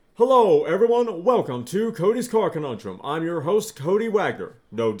Hello, everyone. Welcome to Cody's Car Conundrum. I'm your host, Cody Wagner.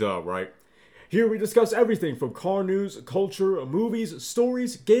 No duh, right? Here we discuss everything from car news, culture, movies,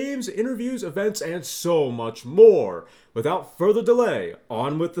 stories, games, interviews, events, and so much more. Without further delay,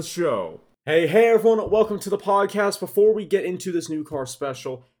 on with the show. Hey, everyone. Welcome to the podcast. Before we get into this new car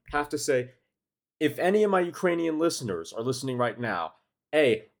special, have to say, if any of my Ukrainian listeners are listening right now,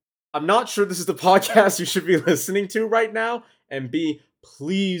 A, I'm not sure this is the podcast you should be listening to right now, and B,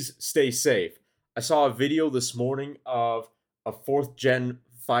 please stay safe. I saw a video this morning of a 4th gen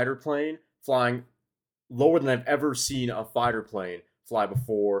fighter plane flying lower than I've ever seen a fighter plane fly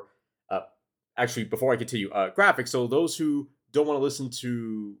before. Before I continue, graphics. So those who don't want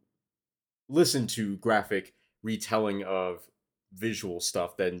to listen to graphic retelling of visual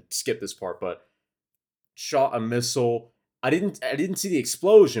stuff, then skip this part. But shot a missile. I didn't see the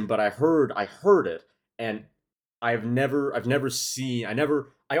explosion, but I heard it, and I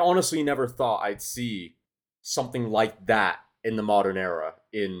honestly never thought I'd see something like that in the modern era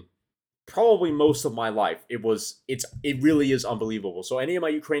in probably most of my life. It really is unbelievable. So any of my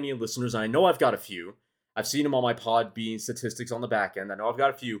Ukrainian listeners, and I know I've got a few, I've seen them on my Podbean statistics on the back end. I know I've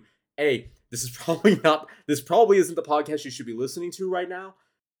got a few. This probably isn't the podcast you should be listening to right now.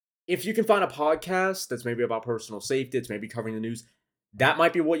 If you can find a podcast that's maybe about personal safety, it's maybe covering the news, that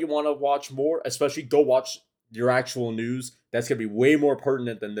might be what you want to watch more. Especially go watch your actual news. That's going to be way more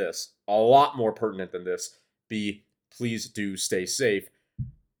pertinent than this. A lot more pertinent than this. Please do stay safe.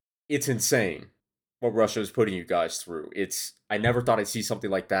 It's insane what Russia is putting you guys through. I never thought I'd see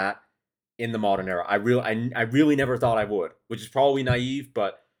something like that in the modern era. I really never thought I would, which is probably naive,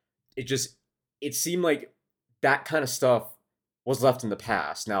 but it seemed like that kind of stuff was left in the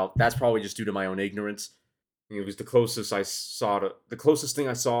past. Now, that's probably just due to my own ignorance. It was the closest thing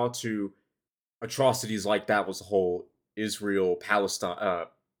I saw to atrocities like that was the whole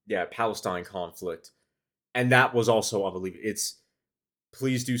Israel-Palestine conflict. And that was also unbelievable.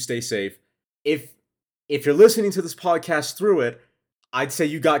 Please do stay safe. If you're listening to this podcast through it, I'd say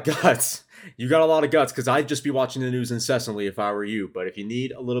you got guts. You got a lot of guts, because I'd just be watching the news incessantly if I were you. But if you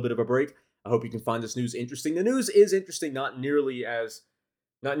need a little bit of a break, I hope you can find this news interesting. The news is interesting, not nearly as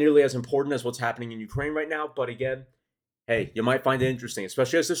important as what's happening in Ukraine right now. But again, hey, you might find it interesting,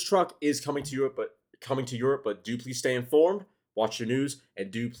 especially as this truck is coming to Europe. But do please stay informed, watch your news,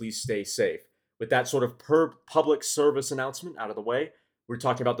 and do please stay safe. With that sort of public service announcement out of the way, we're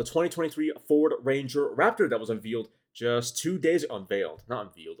talking about the 2023 Ford Ranger Raptor that was unveiled just 2 days. Unveiled.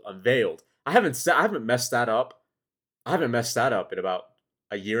 I haven't messed that up. I haven't messed that up in about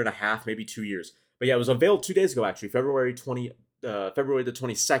a year and a half, maybe 2 years. But yeah, it was unveiled 2 days ago, actually, February the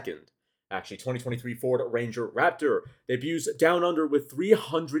 22nd. Actually, 2023 Ford Ranger Raptor debuts down under with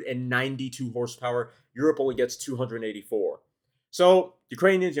 392 horsepower. Europe only gets 284. So,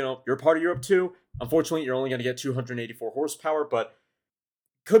 Ukrainians, you're part of Europe too. Unfortunately, you're only going to get 284 horsepower, but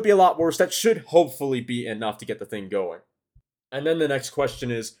could be a lot worse. That should hopefully be enough to get the thing going. And then the next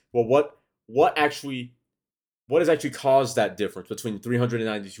question is, well, what has actually caused that difference between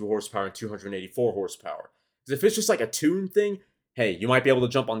 392 horsepower and 284 horsepower? Because if it's just like a tune thing, hey, you might be able to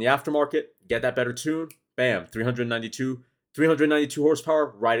jump on the aftermarket, get that better tune, bam, 392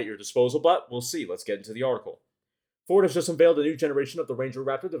 horsepower right at your disposal. But we'll see. Let's get into the article. Ford has just unveiled a new generation of the Ranger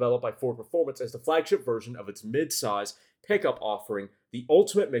Raptor developed by Ford Performance as the flagship version of its mid-size pickup, offering the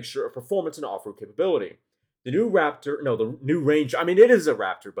ultimate mixture of performance and off-road capability. The new Ranger, it is a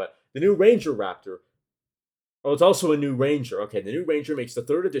Raptor, but the new Ranger Raptor, it's also a new Ranger. Okay, the new Ranger makes the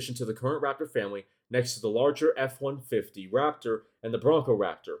third addition to the current Raptor family next to the larger F-150 Raptor and the Bronco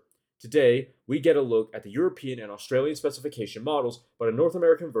Raptor. Today, we get a look at the European and Australian specification models, but a North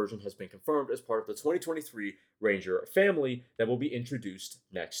American version has been confirmed as part of the 2023 Ranger family that will be introduced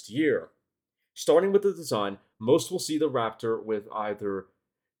next year. Starting with the design, most will see the Raptor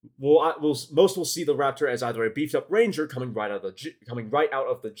as either a beefed up Ranger coming right out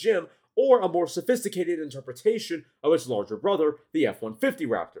of the gym, or a more sophisticated interpretation of its larger brother, the F-150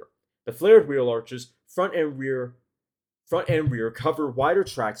 Raptor. The flared wheel arches, front and rear cover wider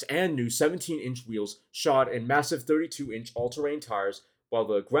tracks and new 17-inch wheels shod in massive 32-inch all-terrain tires, while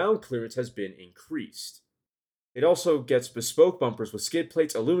the ground clearance has been increased. It also gets bespoke bumpers with skid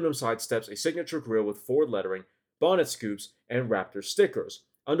plates, aluminum side steps, a signature grille with Ford lettering, bonnet scoops, and Raptor stickers.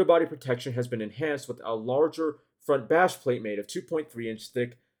 Underbody protection has been enhanced with a larger front bash plate made of 2.3-inch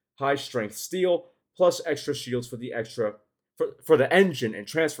thick, high-strength steel, plus extra shields for the engine and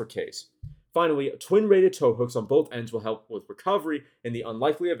transfer case. Finally, twin-rated tow hooks on both ends will help with recovery in the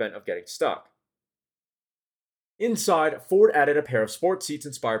unlikely event of getting stuck. Inside, Ford added a pair of sport seats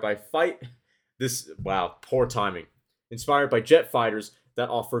inspired by poor timing. Inspired by jet fighters that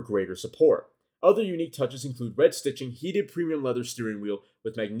offer greater support. Other unique touches include red stitching, heated premium leather steering wheel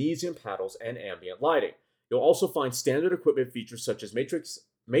with magnesium paddles, and ambient lighting. You'll also find standard equipment features such as Matrix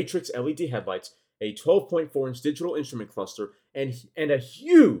LED headlights, a 12.4-inch digital instrument cluster, and a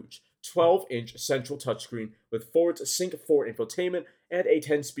huge 12-inch central touchscreen with Ford's Sync 4 infotainment and a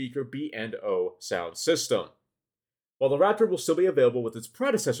 10-speaker B&O sound system. While the Raptor will still be available with its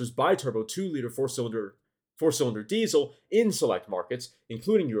predecessor's bi-turbo 2-liter four-cylinder diesel in select markets,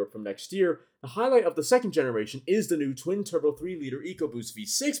 including Europe from next year, the highlight of the second generation is the new twin-turbo 3-liter EcoBoost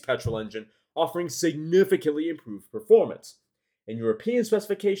V6 petrol engine, offering significantly improved performance. In European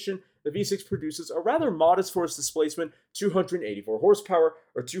specification, the V6 produces a rather modest force displacement, 284 horsepower,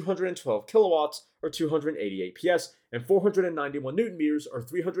 or 212 kilowatts, or 288 PS, and 491 newton meters, or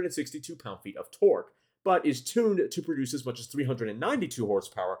 362 pound-feet of torque, but is tuned to produce as much as 392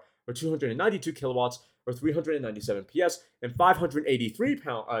 horsepower, or 292 kilowatts, or 397 PS, and 583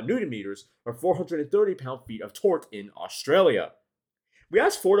 newton meters, or 430 pound-feet of torque in Australia. We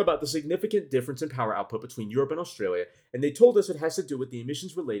asked Ford about the significant difference in power output between Europe and Australia, and they told us it has to do with the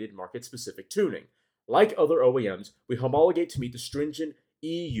emissions-related market-specific tuning. Like other OEMs, we homologate to meet the stringent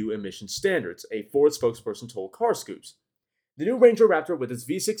EU emission standards, a Ford spokesperson told CarScoops. The new Ranger Raptor with its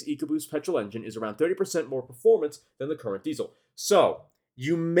V6 EcoBoost petrol engine is around 30% more performance than the current diesel. So,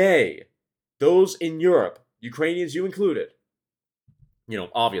 those in Europe, Ukrainians you included,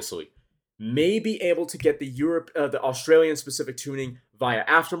 obviously, may be able to get the Australian-specific tuning via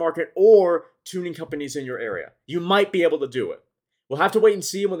aftermarket or tuning companies in your area. You might be able to do it. We'll have to wait and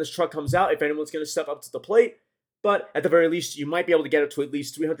see when this truck comes out if anyone's going to step up to the plate, but at the very least, you might be able to get it to at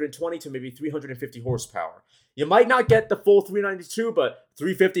least 320 to maybe 350 horsepower. You might not get the full 392, but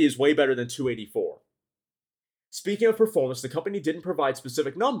 350 is way better than 284. Speaking of performance, the company didn't provide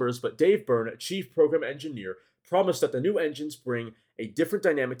specific numbers, but Dave Byrne, chief program engineer, promised that the new engines bring a different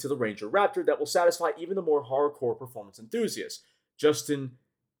dynamic to the Ranger Raptor that will satisfy even the more hardcore performance enthusiasts. Justin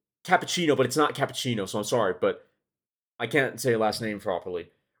Cappuccino, but it's not Cappuccino, so I'm sorry, but I can't say last name properly.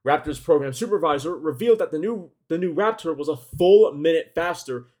 Raptor's program supervisor revealed that the new Raptor was a full minute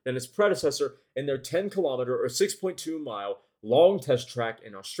faster than its predecessor in their 10-kilometer or 6.2-mile long test track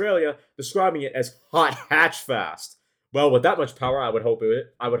in Australia, describing it as hot hatch fast. Well, with that much power, I would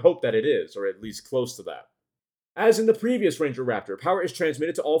hope that it is, or at least close to that. As in the previous Ranger Raptor, power is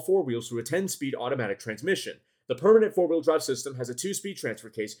transmitted to all four wheels through a 10-speed automatic transmission. The permanent four-wheel drive system has a 2-speed transfer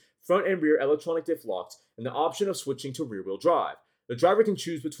case, front and rear electronic diff locks, and the option of switching to rear-wheel drive. The driver can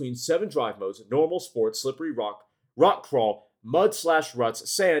choose between 7 drive modes: normal, sport, slippery, rock crawl,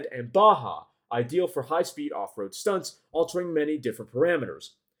 mud/ruts, sand, and Baja, ideal for high-speed off-road stunts, altering many different parameters.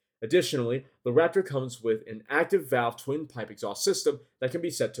 Additionally, the Raptor comes with an active valve twin pipe exhaust system that can be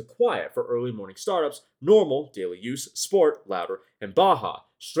set to quiet for early morning startups, normal, daily use, sport, louder, and Baja,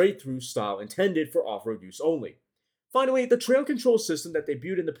 straight-through style intended for off-road use only. Finally, the trail control system that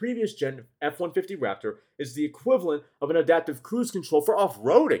debuted in the previous gen F-150 Raptor is the equivalent of an adaptive cruise control for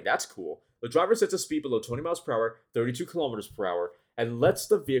off-roading. That's cool. The driver sets a speed below 20 miles per hour, 32 kilometers per hour, and lets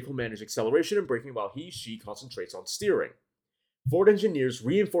the vehicle manage acceleration and braking while she concentrates on steering. Ford engineers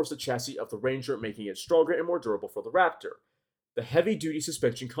reinforced the chassis of the Ranger, making it stronger and more durable for the Raptor. The heavy-duty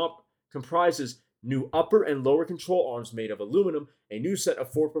suspension comprises new upper and lower control arms made of aluminum, a new set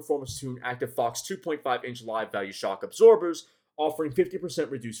of Ford Performance Tune Active Fox 2.5-inch live value shock absorbers, offering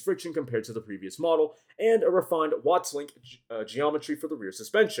 50% reduced friction compared to the previous model, and a refined Wattslink geometry for the rear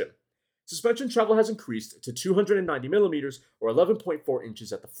suspension. Suspension travel has increased to 290 millimeters, or 11.4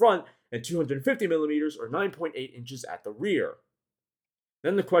 inches at the front, and 250 millimeters, or 9.8 inches at the rear.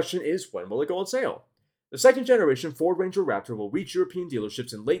 Then the question is, when will it go on sale? The second generation Ford Ranger Raptor will reach European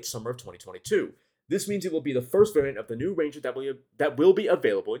dealerships in late summer of 2022. This means it will be the first variant of the new Ranger that will be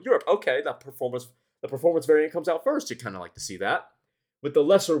available in Europe. Okay, the performance variant comes out first. You kind of like to see that. With the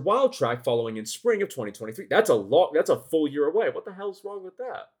lesser Wildtrak following in spring of 2023. That's a full year away. What the hell's wrong with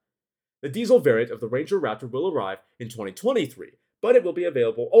that? The diesel variant of the Ranger Raptor will arrive in 2023, but it will be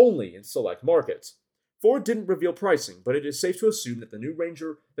available only in select markets. Ford didn't reveal pricing, but it is safe to assume that the new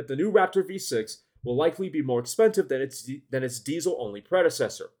Raptor V6 will likely be more expensive than its diesel-only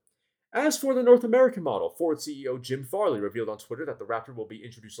predecessor. As for the North American model, Ford CEO Jim Farley revealed on Twitter that the Raptor will be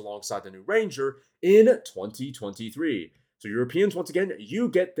introduced alongside the new Ranger in 2023. So Europeans, once again, you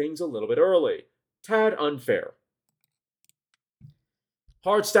get things a little bit early. Tad unfair.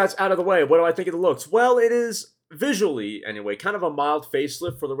 Hard stats out of the way. What do I think of the looks? Well, it is visually, anyway, kind of a mild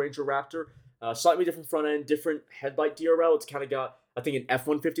facelift for the Ranger Raptor. Slightly different front end, different headlight DRL. It's kind of got, I think, an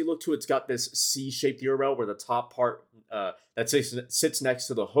F-150 look to it. It's got this C-shaped DRL where the top part that sits next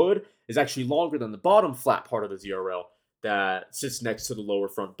to the hood is actually longer than the bottom flat part of the DRL. that sits next to the lower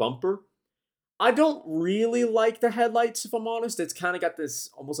front bumper. I don't really like the headlights, if I'm honest. It's kind of got this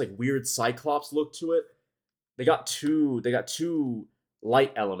almost like weird Cyclops look to it. They got two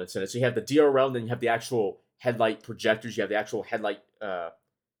light elements in it. So you have the DRL, and then you have the actual headlight projectors. You have the actual headlight,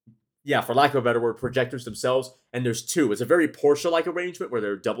 yeah, for lack of a better word, projectors themselves. And there's two. It's a very Porsche-like arrangement where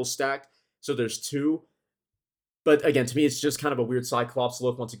they're double stacked. So there's two. But again, to me, it's just kind of a weird Cyclops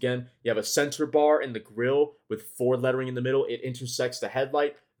look. Once again, you have a center bar in the grille with Ford lettering in the middle. It intersects the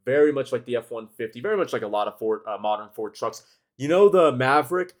headlight, very much like the F-150, very much like a lot of modern Ford trucks. You know the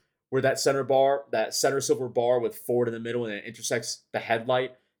Maverick, where that center silver bar with Ford in the middle, and it intersects the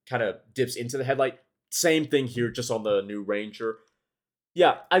headlight, kind of dips into the headlight. Same thing here, just on the new Ranger.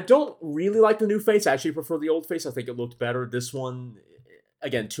 Yeah, I don't really like the new face. I actually prefer the old face. I think it looked better. This one,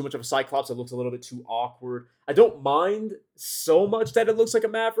 again, too much of a Cyclops. It looks a little bit too awkward. I don't mind so much that it looks like a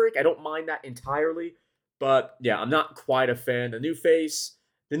Maverick. I don't mind that entirely. But yeah, I'm not quite a fan. The new face,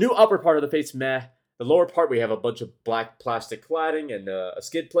 the new upper part of the face, meh. The lower part, we have a bunch of black plastic cladding and a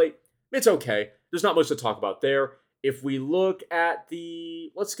skid plate. It's okay. There's not much to talk about there. If we look at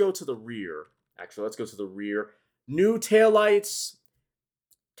let's go to the rear. Actually, let's go to the rear. New taillights.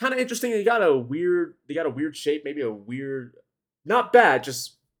 Kind of interesting. They got a weird shape, maybe a weird, not bad,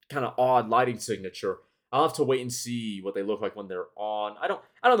 just kind of odd lighting signature. I'll have to wait and see what they look like when they're on. I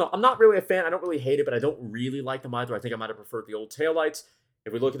don't know. I'm not really a fan. I don't really hate it, but I don't really like them either. I think I might have preferred the old taillights.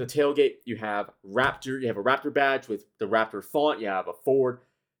 If we look at the tailgate, you have Raptor. You have a Raptor badge with the Raptor font. You have a Ford.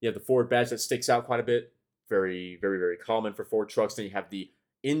 You have the Ford badge that sticks out quite a bit. Very, very, very common for Ford trucks. Then you have the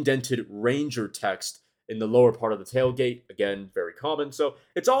indented Ranger text in the lower part of the tailgate. Again, very common. So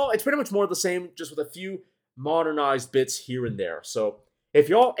it's pretty much more of the same, just with a few modernized bits here and there. So if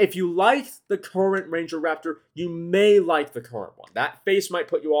you like the current Ranger Raptor, you may like the current one. That face might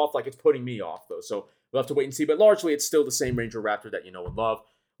put you off, like it's putting me off though. So we'll have to wait and see. But largely, it's still the same Ranger Raptor that you know and love.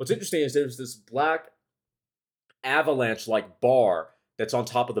 What's interesting is there's this black avalanche-like bar that's on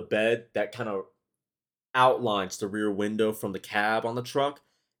top of the bed that kind of outlines the rear window from the cab on the truck.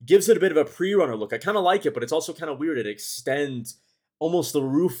 Gives it a bit of a pre-runner look. I kind of like it, but it's also kind of weird. It extends almost the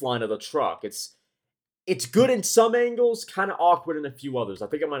roof line of the truck. It's good in some angles, kind of awkward in a few others. I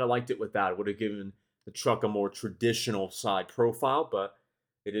think I might have liked it with that. It would have given the truck a more traditional side profile, but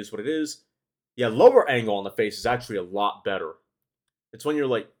it is what it is. Yeah, lower angle on the face is actually a lot better. It's when you're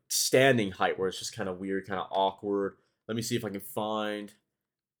like standing height where it's just kind of weird, kind of awkward. Let me see if I can find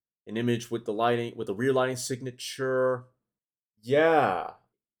an image with the lighting, with the rear lighting signature. Yeah,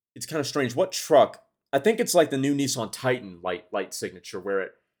 it's kind of strange. What truck? I think it's like the new Nissan Titan light signature, where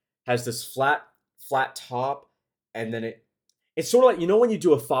it has this flat top, and then it's sort of like, you know, when you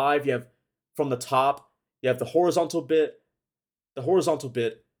do a 5, you have from the top, you have the horizontal bit,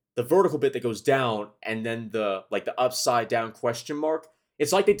 the vertical bit that goes down, and then the upside down question mark.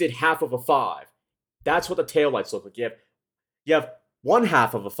 It's like they did half of a 5. That's what the taillights look like. You have one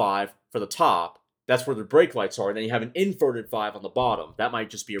half of a 5 for the top. That's where the brake lights are. And then you have an inverted 5 on the bottom. That might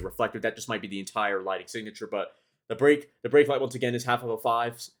just be a reflector. That just might be the entire lighting signature. But the brake light, once again, is half of a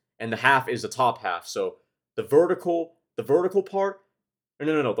 5, and the half is the top half. So the vertical part,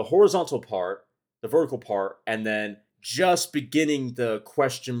 no, the horizontal part, the vertical part, and then just beginning the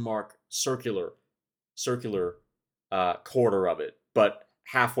question mark circular quarter of it, but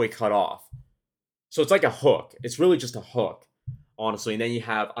halfway cut off. So it's like a hook. It's really just a hook, honestly. And then you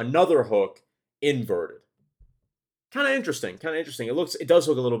have another hook inverted. Kind of interesting. It does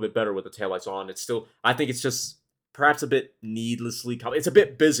look a little bit better with the taillights on. It's still, I think it's just perhaps a bit needlessly, it's a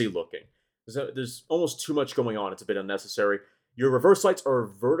bit busy looking. There's almost too much going on. It's a bit unnecessary. Your reverse lights are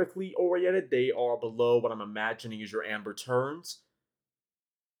vertically oriented. They are below what I'm imagining is your amber turns.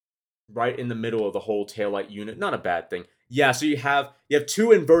 Right in the middle of the whole taillight unit. Not a bad thing. Yeah, so you have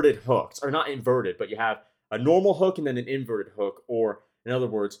two inverted hooks. Or not inverted, but you have a normal hook and then an inverted hook. Or, in other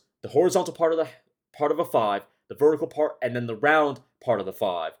words, the horizontal part of a 5, the vertical part, and then the round part of the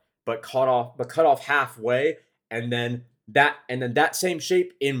 5. But cut off halfway, and then that same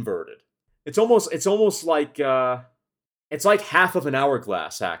shape inverted. It's almost like it's like half of an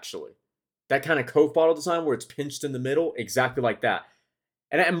hourglass, actually. That kind of Coke bottle design where it's pinched in the middle, exactly like that.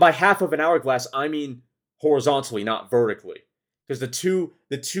 And by half of an hourglass, I mean horizontally, not vertically. Because the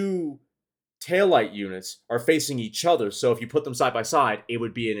two taillight units are facing each other, so if you put them side by side, it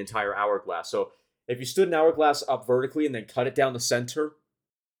would be an entire hourglass. So if you stood an hourglass up vertically and then cut it down the center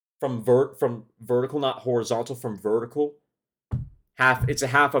from vertical, not horizontal, from vertical, it's a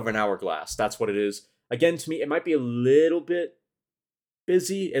half of an hourglass. That's what it is. Again, to me, it might be a little bit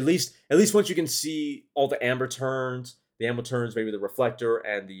busy. At least once you can see all the amber turns, maybe the reflector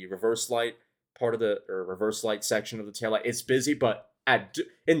and the reverse light part of the reverse light section of the taillight, it's busy, but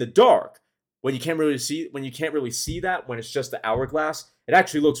in the dark, when you can't really see that, when it's just the hourglass, it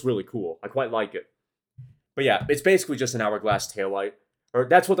actually looks really cool. I quite like it. But yeah, it's basically just an hourglass taillight. Or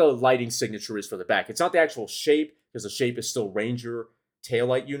that's what the lighting signature is for the back. It's not the actual shape, because the shape is still Ranger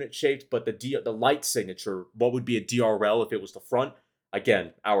taillight unit shaped, but the light signature, what would be a DRL if it was the front,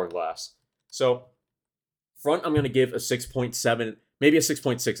 again, hourglass. So front, I'm going to give a 6.7, maybe a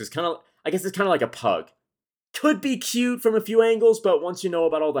 6.6. It's kind of, I guess it's kind of like a pug. Could be cute from a few angles, but once you know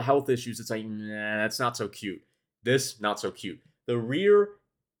about all the health issues, it's like, nah, that's not so cute. This, not so cute. The rear,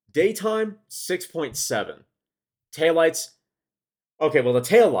 daytime, 6.7. Taillights, okay, well, the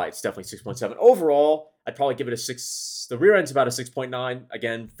taillight's definitely 6.7. Overall, I'd probably give it a 6. The rear end's about a 6.9.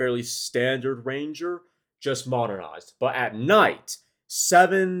 Again, fairly standard Ranger, just modernized. But at night,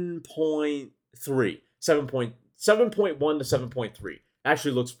 7.3. 7.1 to 7.3.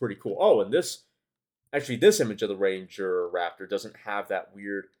 Actually looks pretty cool. Oh, and this image of the Ranger Raptor doesn't have that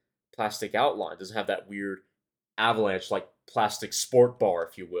weird plastic outline. Doesn't have that weird avalanche-like plastic sport bar,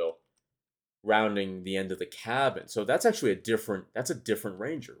 if you will, rounding the end of the cabin. So that's actually a different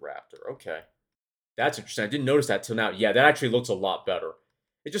Ranger Raptor. Okay. That's interesting. I didn't notice that till now. Yeah, that actually looks a lot better.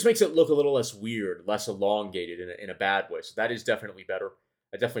 It just makes it look a little less weird, less elongated in a bad way. So that is definitely better.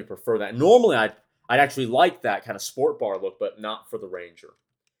 I definitely prefer that. Normally, I'd actually like that kind of sport bar look, but not for the Ranger.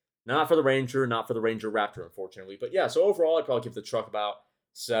 Not for the Ranger Raptor, unfortunately. But yeah, so overall, I'd probably give the truck about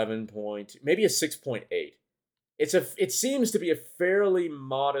 7 point, maybe a 6.8. It seems to be a fairly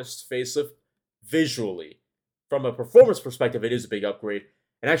modest facelift visually. From a performance perspective, it is a big upgrade.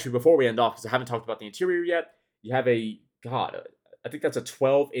 And actually, before we end off, because I haven't talked about the interior yet, you have I think that's a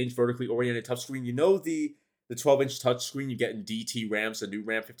 12-inch vertically oriented touchscreen. You know the 12-inch touchscreen you get in DT Rams, the new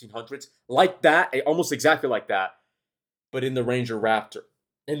Ram 1500s? Like that, almost exactly like that, but in the Ranger Raptor.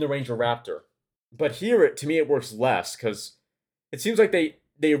 But here, to me, it works less, because it seems like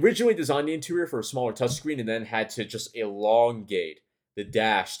they originally designed the interior for a smaller touchscreen and then had to just elongate the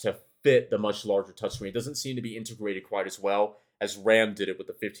dash to fit the much larger touchscreen. It doesn't seem to be integrated quite as well as Ram did it with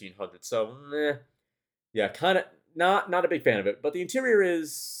the 1500. So, yeah, kind of not a big fan of it. But the interior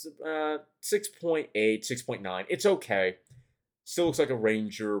is 6.8, 6.9. It's okay. Still looks like a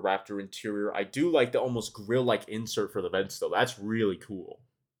Ranger Raptor interior. I do like the almost grill-like insert for the vents, though. That's really cool.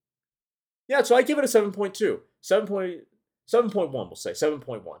 Yeah, so I give it a 7.2. 7.1, we'll say.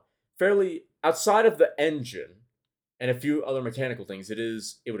 7.1. Fairly, outside of the engine and a few other mechanical things,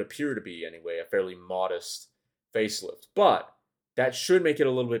 it would appear to be, anyway, a fairly modest facelift. But that should make it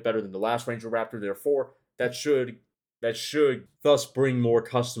a little bit better than the last Ranger Raptor. Therefore, that should thus bring more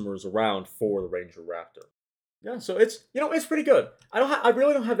customers around for the Ranger Raptor. Yeah, so it's pretty good. I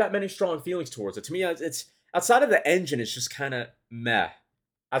really don't have that many strong feelings towards it. To me, it's outside of the engine, it's just kind of meh.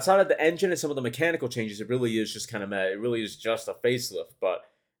 Outside of the engine and some of the mechanical changes, it really is just kind of meh. It really is just a facelift. But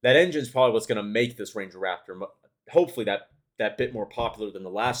that engine's probably what's going to make this Ranger Raptor, hopefully, that bit more popular than the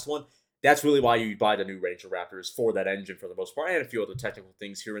last one. That's really why you buy the new Ranger Raptor, is for that engine for the most part, and a few other technical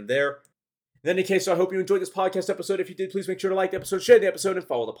things here and there. In any case, so I hope you enjoyed this podcast episode. If you did, please make sure to like the episode, share the episode, and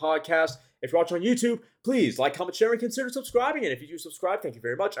follow the podcast. If you're watching on YouTube, please like, comment, share, and consider subscribing. And if you do subscribe, thank you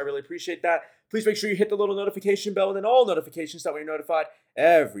very much. I really appreciate that. Please make sure you hit the little notification bell and then all notifications, that way you're notified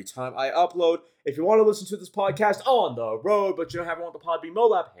every time I upload. If you want to listen to this podcast on the road, but you don't have one with the Podbean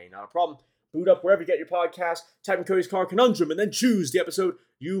mobile app, hey, not a problem. Boot up wherever you get your podcast, type in Cody's Car Conundrum, and then choose the episode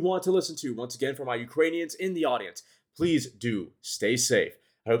you want to listen to. Once again, for my Ukrainians in the audience, please do stay safe.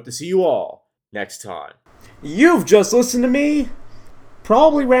 I hope to see you all next time. You've just listened to me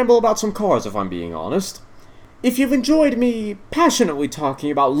probably ramble about some cars, if I'm being honest. If you've enjoyed me passionately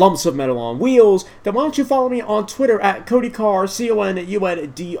talking about lumps of metal on wheels, then why don't you follow me on Twitter at CodyCar,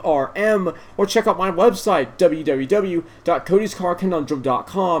 CONUNDRM, or check out my website,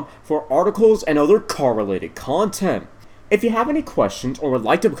 www.codyscarconundrum.com, for articles and other car-related content. If you have any questions or would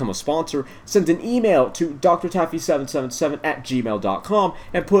like to become a sponsor, send an email to drtaffy777@gmail.com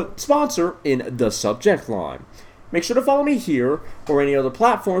and put sponsor in the subject line. Make sure to follow me here or any other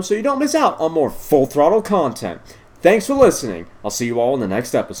platform so you don't miss out on more full throttle content. Thanks for listening. I'll see you all in the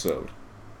next episode.